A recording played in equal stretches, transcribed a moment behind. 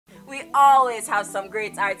We always have some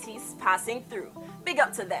great artists passing through. Big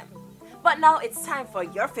up to them. But now it's time for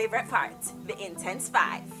your favorite part, the Intense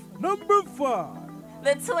 5. Number 5.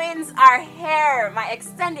 The twins are here. My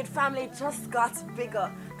extended family just got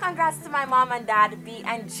bigger. Congrats to my mom and dad, B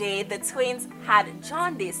and J. The twins had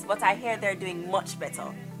jaundice, but I hear they're doing much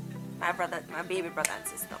better. My baby brother and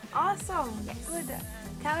sister. Awesome. Yes. Good.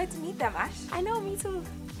 Can't wait to meet them, Ash. I know, me too.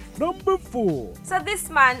 Number 4. So this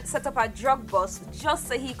man set up a drug bust just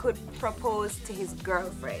so he could propose to his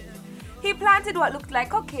girlfriend. He planted what looked like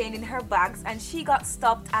cocaine in her bags and she got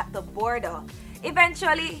stopped at the border.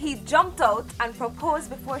 Eventually, he jumped out and proposed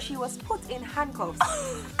before she was put in handcuffs.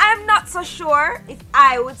 I'm not so sure if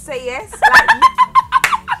I would say yes. Like,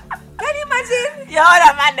 can you imagine? Yo,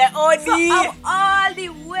 that man the OD. So of all the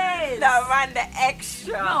ways. That man the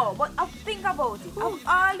extra. No, but think about it. Of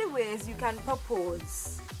all the ways you can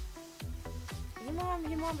propose, you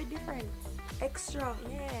know, be different. Extra.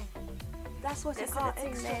 Yeah. That's what you call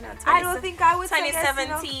extra. I don't think I would say yes.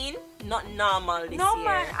 2017, not normal this no, year.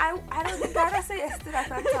 man, I don't think I would say yes to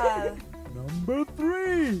that at all. Number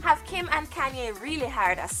 3. Have Kim and Kanye really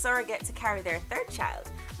hired a surrogate to carry their third child?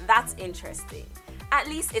 That's interesting. At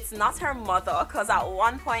least it's not her mother, because at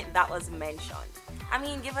one point that was mentioned. I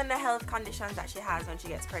mean, given the health conditions that she has when she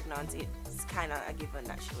gets pregnant, it's kind of a given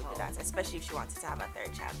that she would do that, especially if she wanted to have a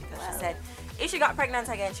third child, because she said if she got pregnant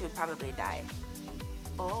again, she would probably die.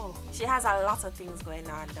 Oh, she has a lot of things going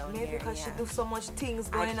on down here. Maybe because she do so much things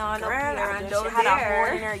going on girl, up here and down she had there. a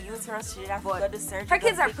hole in her uterus. She have to go to surgery. Her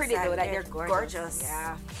kids are pretty though, like they're gorgeous.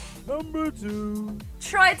 Yeah. Number 2.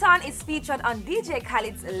 Troyton is featured on DJ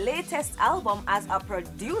Khaled's latest album as a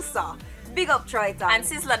producer. Big up Troyton. And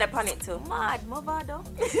Sizzla upon it too. Mad, Movado.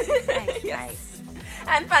 Nice, nice.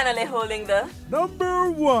 And finally holding the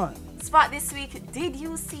Number 1. spot this week. Did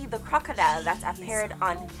you see the crocodile that appeared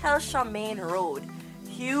on Helshaw Main Road?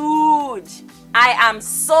 Huge. I am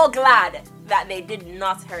so glad that they did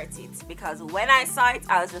not hurt it, because when I saw it,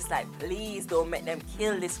 I was just like, please don't make them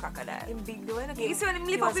kill this crocodile. Him big though, you see when him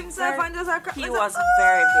lift up himself and just he was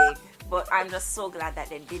very big, but I'm just so glad that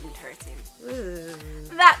they didn't hurt him.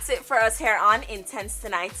 That's it for us here on Intense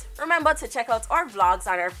Tonight. Remember to check out our vlogs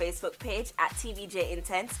on our Facebook page at TVJ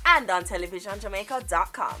Intense and on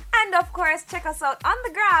televisionjamaica.com. And of course, check us out on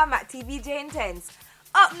the gram at TVJ Intense.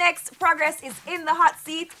 Up next, Progress is in the hot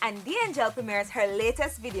seat and D'Angel premieres her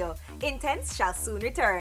latest video. Intense shall soon return.